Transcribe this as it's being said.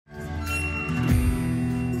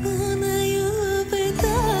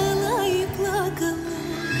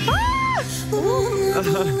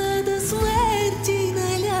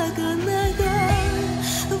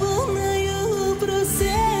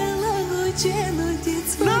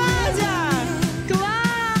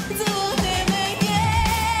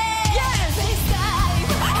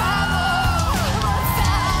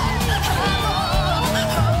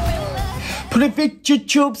Привіт,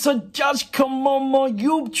 YouTube, so come on my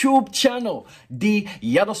YouTube channel, де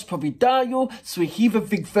я розповідаю свої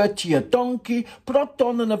відверті думки про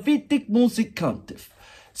талановитих музикантів.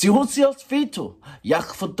 З його світу,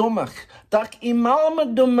 як відомих, так і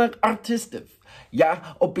маловідомих артистів. Я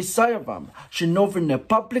обіцяю вам, що новини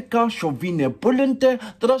пабліка, що ви не будете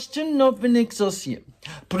дрожти новинних зовсім.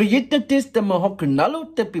 Приєднуйтесь до мого каналу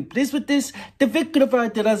та підписуйтесь та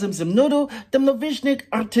відкривайте разом зі мною талановитих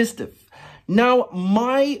артистів. Now,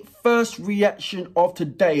 my first reaction of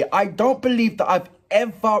today, I don't believe that I've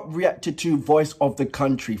ever reacted to Voice of the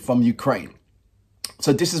Country from Ukraine.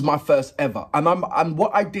 So this is my first ever. And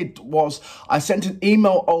what I did was I sent an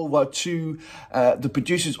email over to the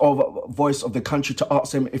producers of Voice of the Country to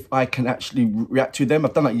ask them if I can actually react to them.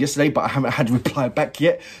 I've done that yesterday, but I haven't had a reply back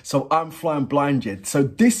yet. So I'm flying blind yet. So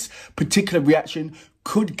this particular reaction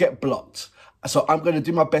could get blocked. So I'm going to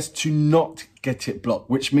do my best to not get it blocked,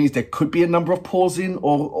 which means there could be a number of pausing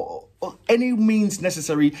or any means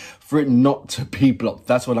necessary for it not to be blocked.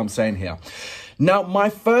 That's what I'm saying here. Now, my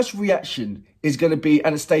first reaction is going to be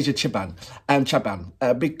Anastasiia Chaban,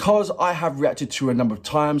 because I have reacted to her a number of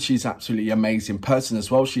times. She's absolutely amazing person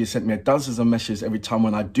as well. She has sent me dozens of messages every time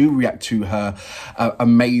when I do react to her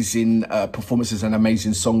amazing performances and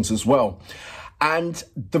amazing songs as well. And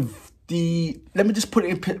let me just put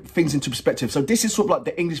things into perspective. So this is sort of like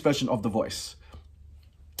the English version of The Voice.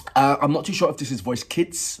 I'm not too sure if this is Voice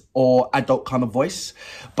Kids or adult kind of voice,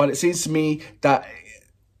 but it seems to me that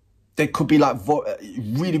there could be like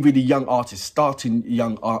really, really young artists, starting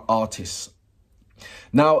young artists.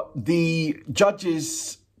 Now, the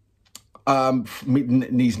judges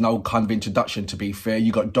needs no kind of introduction, to be fair.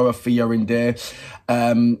 You got DOROFEEVA in there.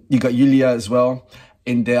 You got Yulia as well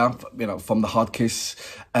in there, you know, from the Hard Kiss.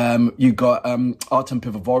 You got Artem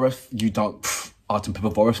Pivovarov. You don't, Artem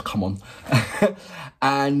Pivovarov, come on.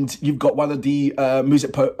 And you've got one of the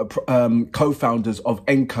music co-founders of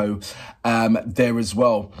Enko there as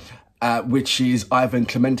well, which is Ivan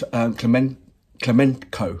Klemenko.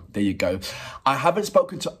 There you go. I haven't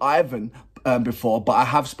spoken to Ivan before, but I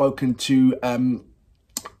have spoken to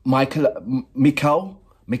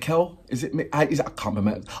Mikkel, is it? I can't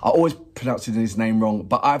remember. I always pronounce his name wrong,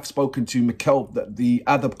 but I've spoken to Mikkel, the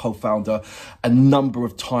other co-founder, a number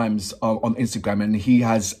of times on Instagram, and he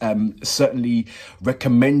has certainly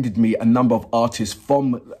recommended me a number of artists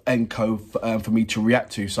from Enko for me to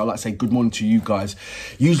react to. So I'd like to say good morning to you guys.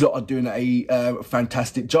 You lot are doing a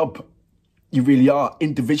fantastic job. You really are,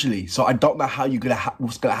 individually. So I don't know how you're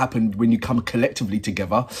what's gonna happen when you come collectively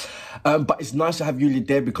together. But it's nice to have Yulia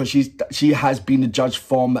there because she has been the judge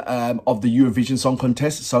from of the Eurovision Song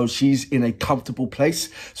Contest. So she's in a comfortable place.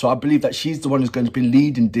 So I believe that she's the one who's going to be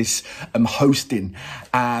leading this hosting.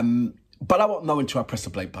 But I won't know until I press the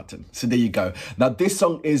play button. So there you go. Now this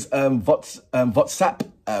song is Votsap,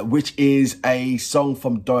 which is a song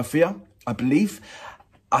from DOROFEEVA, I believe.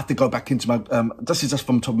 I have to go back into my, this is just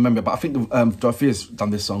from top of memory, but I think DOROFEEVA's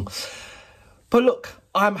done this song. But look,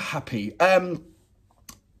 I'm happy.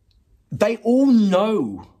 They all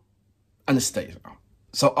know Anastasiia.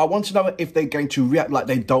 So I want to know if they're going to react like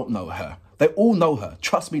they don't know her. They all know her.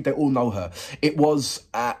 Trust me, they all know her. It was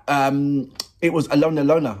Alonia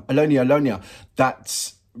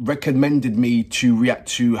that recommended me to react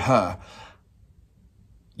to her.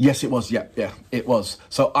 Yes, it was. Yeah, it was.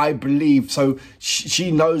 So I believe, so she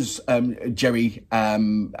knows Jerry.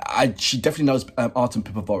 She definitely knows Artem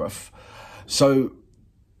Pivovarov. So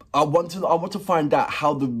I want to find out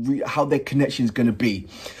how their connection is going to be.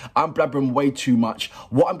 I'm blabbering way too much.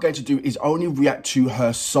 What I'm going to do is only react to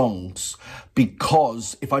her songs,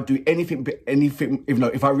 because if I do anything,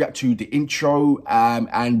 if I react to the intro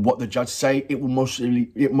and what the judge say, it most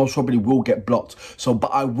probably will get blocked. So, but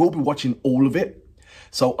I will be watching all of it,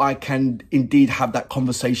 so I can indeed have that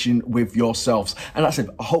conversation with yourselves. And like I said,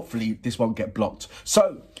 hopefully this won't get blocked.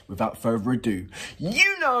 So, without further ado,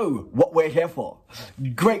 you know what we're here for.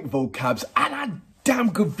 Great vocabs and a damn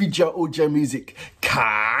good video audio music.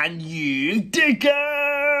 Can you dig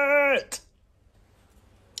it?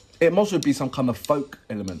 It must be some kind of folk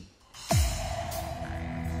element.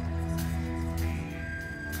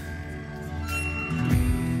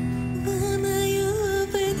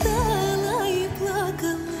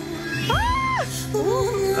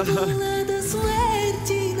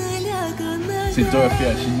 See,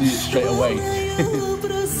 DOROFEEVA, she knew it straight away.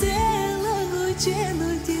 They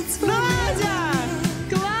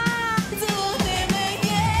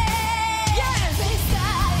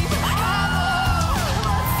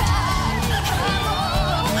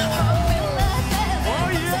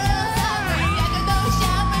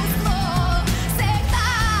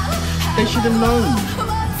should have known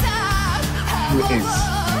who it is.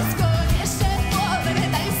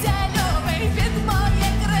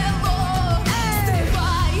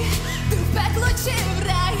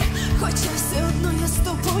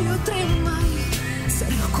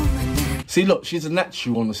 See, look, she's a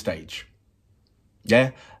natural on the stage.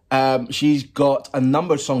 Yeah. She's got a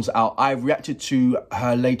number of songs out. I reacted to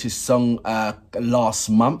her latest song last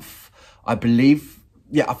month, I believe.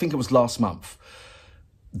 Yeah, I think it was last month.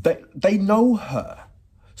 They know her,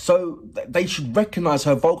 so they should recognize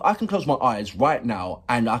her vocal. I can close my eyes right now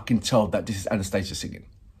and I can tell that this is Anastasiia singing.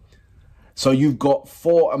 So you've got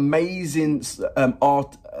 4 amazing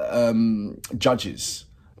art judges.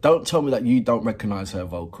 Don't tell me that you don't recognize her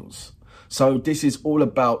vocals. So this is all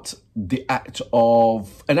about the act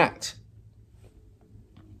of an act.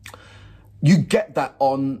 You get that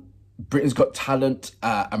on Britain's Got Talent,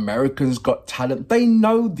 America's Got Talent. They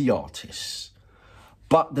know the artists.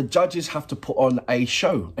 But the judges have to put on a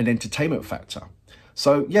show, an entertainment factor.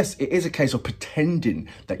 So yes, it is a case of pretending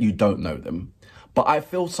that you don't know them. But I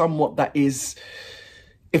feel somewhat that is,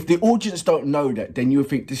 if the audience don't know that, then you would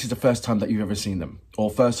think this is the first time that you've ever seen them, or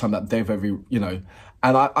first time that they've ever, you know.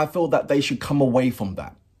 And I feel that they should come away from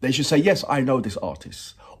that. They should say, yes, I know this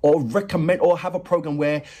artist, or recommend, or have a program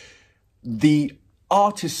where the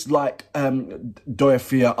artists like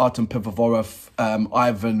DOROFEEVA, Artem Pivovarov,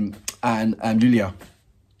 Ivan and Yulia,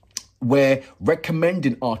 we're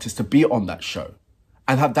recommending artists to be on that show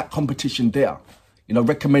and have that competition there. You know,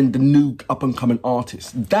 recommend the new up-and-coming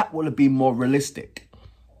artists. That will be more realistic.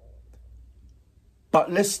 But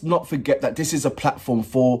let's not forget that this is a platform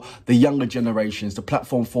for the younger generations, the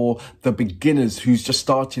platform for the beginners who's just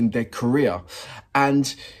starting their career.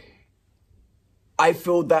 And I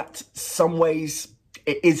feel that some ways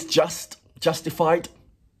it is justified.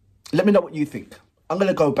 Let me know what you think. I'm going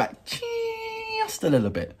to go back just a little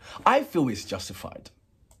bit. I feel it's justified.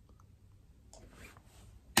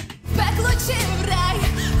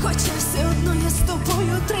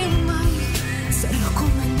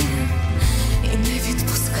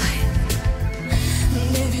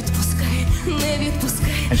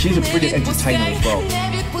 And she's a brilliant entertainer as well.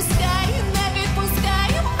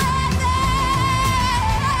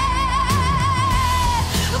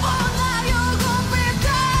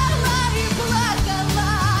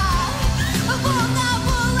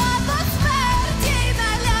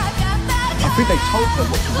 I think they told her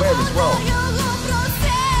what to wear as well.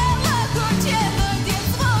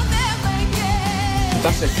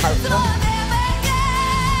 That's their character.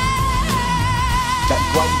 That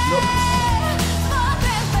grunge look.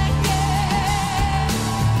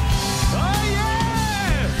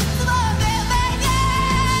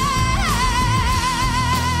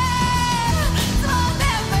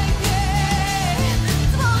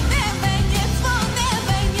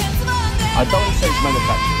 I don't want to say it's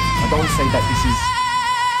manufactured. I don't want to say that this is...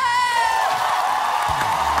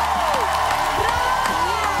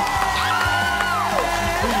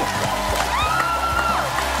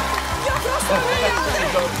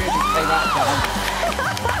 They know her.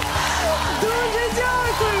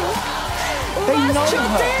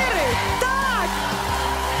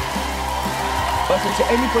 But to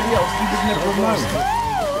anybody else, he would never know.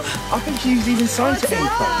 I think she's even signed to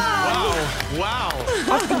Enco. Wow.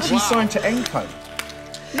 I think she's signed to Enco.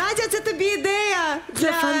 Надя, це тобі ідея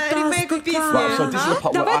для ремейку пісні.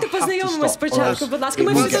 Давайте познайомимось спочатку, будь ласка.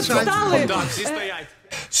 Ми всі тут стали.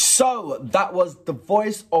 So that was the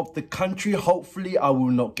voice of the country. Hopefully I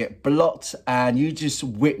will not get blocked and you just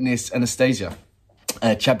witnessed Anastasiia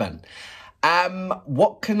Chaban.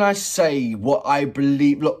 What can I say? What I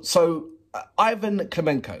believe. Look, so Ivan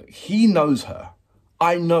Klemenko, he knows her.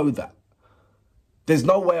 I know that. There's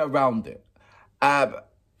no way around it. And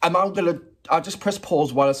I'll just press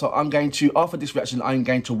pause while I'm going to, after this reaction, I'm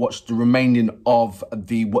going to watch the remaining of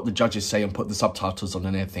what the judges say and put the subtitles on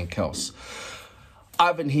and everything else.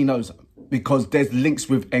 Ivan, he knows her because there's links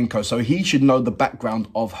with Enco, so he should know the background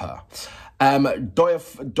of her.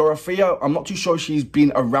 DOROFEEVA, I'm not too sure she's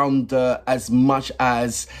been around as much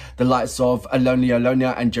as the likes of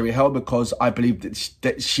Alonia and Jerry Hell, because I believe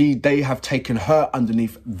that they have taken her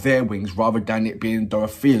underneath their wings rather than it being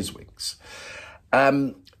DOROFEEVA's wings.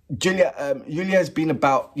 Julia has been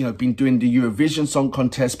been doing the Eurovision Song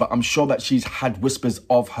Contest, but I'm sure that she's had whispers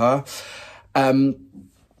of her.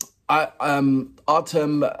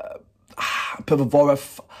 Artem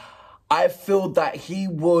Pivovarov, I feel that he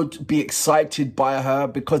would be excited by her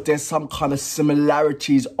because there's some kind of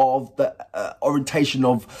similarities of the orientation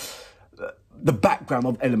of the background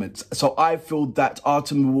of elements. So I feel that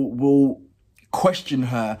Artem will question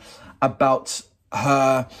her about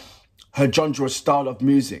her genre style of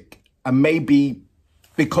music, and maybe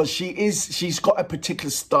because she's got a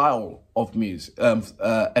particular style of music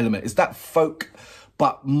element. Is that folk,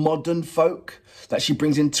 but modern folk that she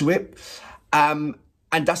brings into it, and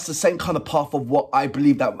that's the same kind of path of what I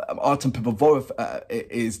believe that Artem Pivovarov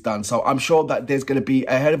is done. So I'm sure that there's going to be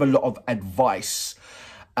a hell of a lot of advice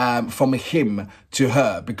from him to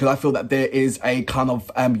her, because I feel that there is a kind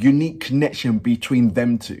of unique connection between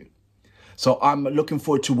them two. So I'm looking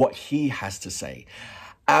forward to what he has to say.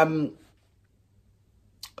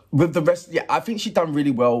 With the rest, yeah, I think she's done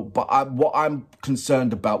really well. But what I'm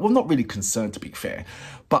concerned about, well, not really concerned to be fair,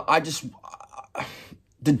 but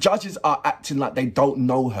the judges are acting like they don't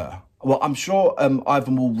know her. Well, I'm sure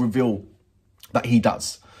Ivan will reveal that he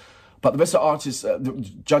does. But the rest of the artists,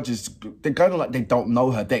 the judges, they're going on like they don't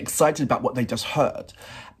know her. They're excited about what they just heard.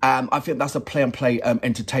 I think that's a play-and-play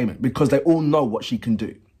entertainment, because they all know what she can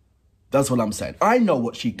do. That's what I'm saying. I know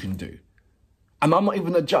what she can do. And I'm not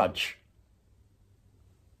even a judge.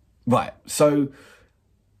 Right, so...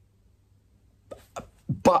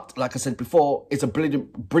 But, like I said before, it's a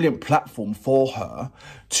brilliant platform for her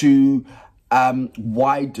to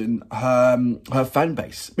widen her fan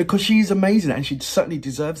base, because she's amazing and she certainly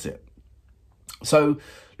deserves it. So,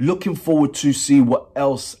 looking forward to see what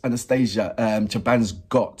else Anastasiia Chaban's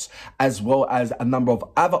got, as well as a number of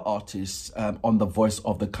other artists on The Voice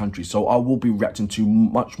of the Country. So, I will be reacting to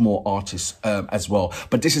much more artists as well.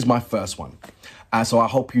 But this is my first one. So I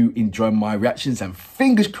hope you enjoy my reactions, and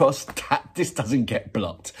fingers crossed that this doesn't get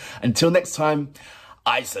blocked. Until next time,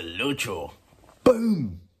 I salute you.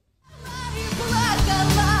 Boom.